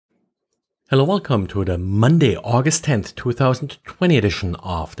Hello, welcome to the Monday, August 10th, 2020 edition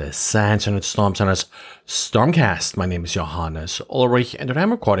of the SANS Internet Storm Center's Stormcast. My name is Johannes Ulrich and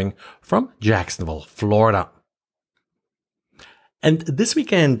I'm recording from Jacksonville, Florida. And this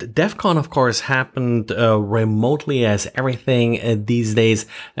weekend, DEF CON, of course, happened remotely as everything these days.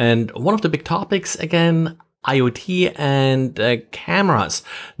 And one of the big topics, again, IoT and cameras.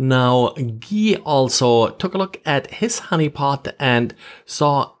 Now, Guy also took a look at his honeypot and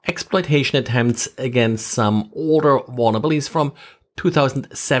saw exploitation attempts against some older vulnerabilities from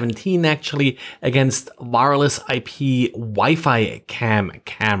 2017, actually, against wireless IP Wi-Fi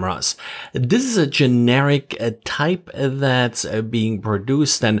cameras. This is a generic type that's being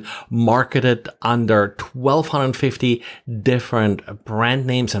produced and marketed under 1,250 different brand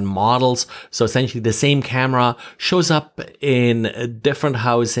names and models. So essentially the same camera shows up in different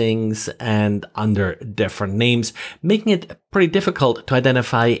housings and under different names, making it pretty difficult to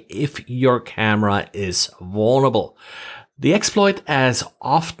identify if your camera is vulnerable. The exploit, as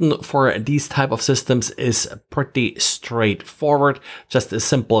often for these type of systems, is pretty straightforward. Just a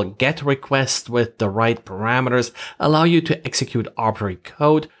simple GET request with the right parameters allow you to execute arbitrary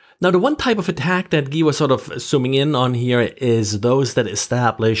code. Now, the one type of attack that Guy was sort of zooming in on here is those that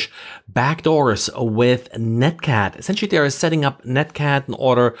establish backdoors with Netcat. Essentially, they are setting up Netcat in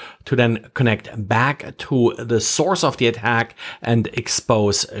order to then connect back to the source of the attack and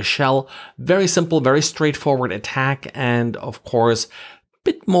expose a shell. Very simple, very straightforward attack, and of course,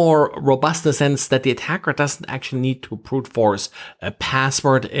 bit more robust in the sense that the attacker doesn't actually need to brute force a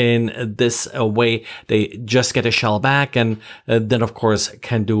password in this way. They just get a shell back and then of course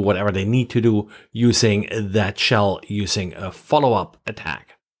can do whatever they need to do using that shell using a follow-up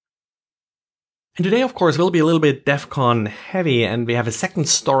attack. And today, of course, will be a little bit DEF CON heavy, and we have a second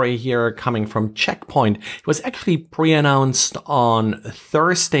story here coming from Check Point. It was actually pre-announced on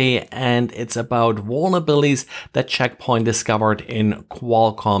Thursday, and it's about vulnerabilities that Check Point discovered in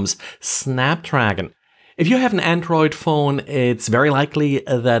Qualcomm's Snapdragon. If you have an Android phone, it's very likely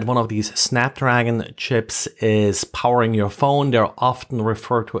that one of these Snapdragon chips is powering your phone. They're often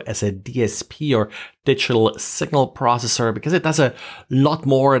referred to as a DSP or digital signal processor because it does a lot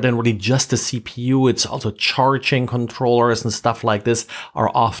more than really just the CPU. It's also charging controllers and stuff like this are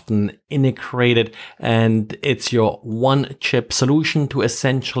often integrated, and it's your one chip solution to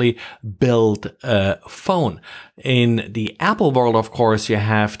essentially build a phone. In the Apple world, of course, you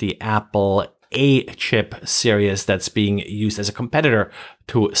have the Apple A chip series that's being used as a competitor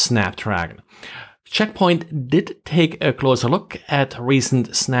to Snapdragon. Check Point did take a closer look at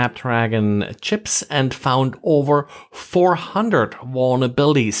recent Snapdragon chips and found over 400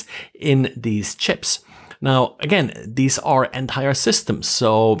 vulnerabilities in these chips. Now, again, these are entire systems.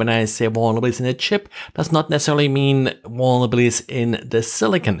 So when I say vulnerabilities in a chip, does not necessarily mean vulnerabilities in the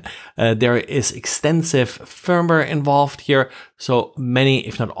silicon. There is extensive firmware involved here. So many,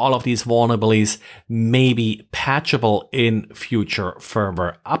 if not all of these vulnerabilities may be patchable in future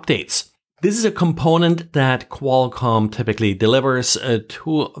firmware updates. This is a component that Qualcomm typically delivers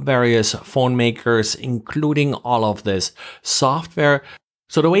to various phone makers, including all of this software.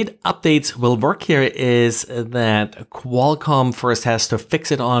 So the way the updates will work here is that Qualcomm first has to fix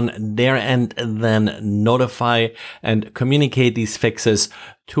it on their end and then notify and communicate these fixes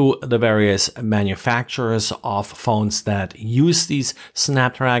to the various manufacturers of phones that use these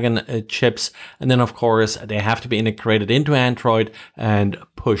Snapdragon chips. And then, of course, they have to be integrated into Android and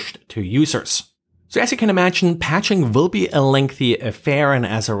pushed to users. So as you can imagine, patching will be a lengthy affair, and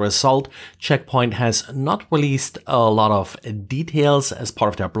as a result, Check Point has not released a lot of details as part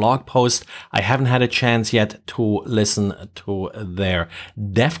of their blog post. I haven't had a chance yet to listen to their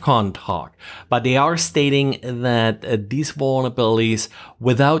DEF CON talk, but they are stating that these vulnerabilities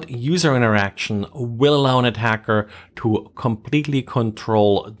without user interaction will allow an attacker to completely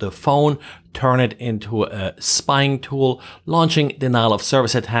control the phone, turn it into a spying tool, launching denial of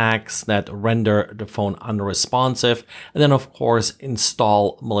service attacks that render the phone unresponsive, and then of course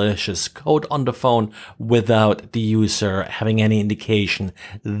install malicious code on the phone without the user having any indication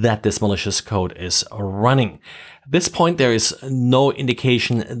that this malicious code is running. At this point, there is no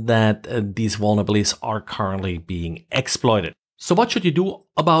indication that these vulnerabilities are currently being exploited. So what should you do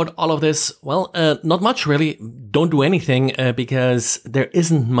about all of this? Well, not much really. Don't do anything because there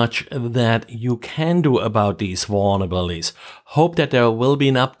isn't much that you can do about these vulnerabilities. Hope that there will be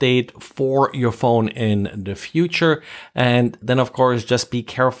an update for your phone in the future. And then, of course, just be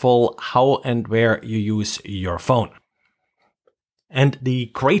careful how and where you use your phone. And the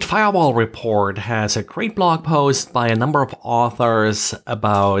Great Firewall Report has a great blog post by a number of authors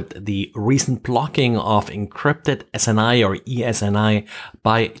about the recent blocking of encrypted SNI or ESNI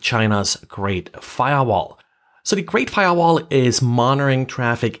by China's Great Firewall. So the Great Firewall is monitoring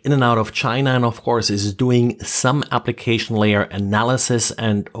traffic in and out of China, and of course is doing some application layer analysis.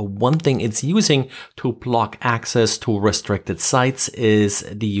 And one thing it's using to block access to restricted sites is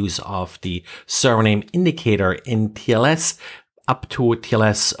the use of the server name indicator in TLS up to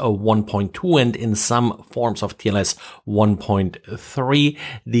TLS 1.2, and in some forms of TLS 1.3,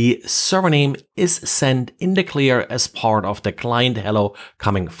 the server name is sent in the clear as part of the client hello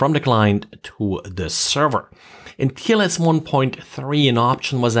coming from the client to the server. In TLS 1.3, an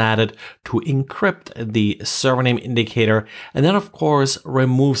option was added to encrypt the server name indicator, and that of course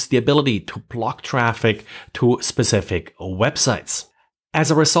removes the ability to block traffic to specific websites. As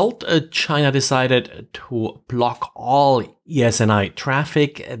a result, China decided to block all ESNI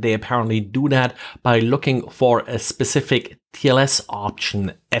traffic. They apparently do that by looking for a specific TLS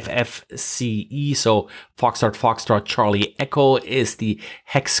option, FFCE. So Foxtrot Foxtrot Charlie Echo is the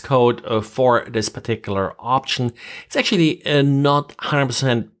hex code for this particular option. It's actually not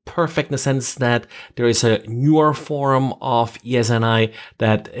 100% perfect in the sense that there is a newer form of ESNI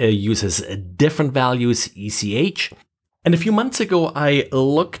that uses different values, ECH. And a few months ago, I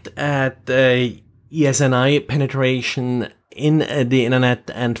looked at ESNI penetration in the internet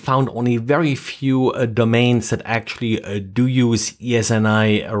and found only very few domains that actually do use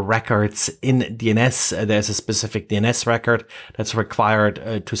ESNI records in DNS. There's a specific DNS record that's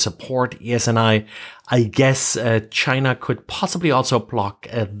required to support ESNI. I guess China could possibly also block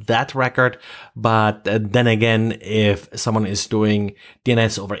that record, but then again, if someone is doing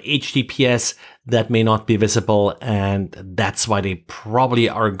DNS over HTTPS, that may not be visible, and that's why they probably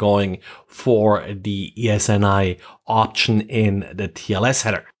are going for the ESNI option in the TLS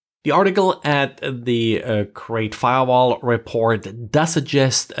header. The article at the Great Firewall Report does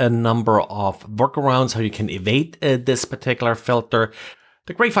suggest a number of workarounds how you can evade this particular filter.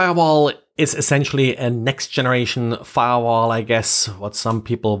 The Great Firewall is essentially a next generation firewall, I guess, what some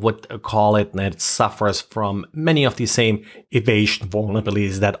people would call it, and it suffers from many of the same evasion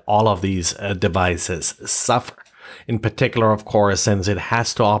vulnerabilities that all of these devices suffer. In particular, of course, since it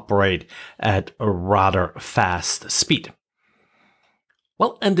has to operate at a rather fast speed.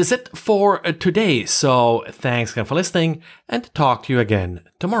 Well, and that's it for today. So thanks again for listening, and talk to you again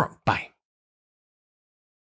tomorrow. Bye.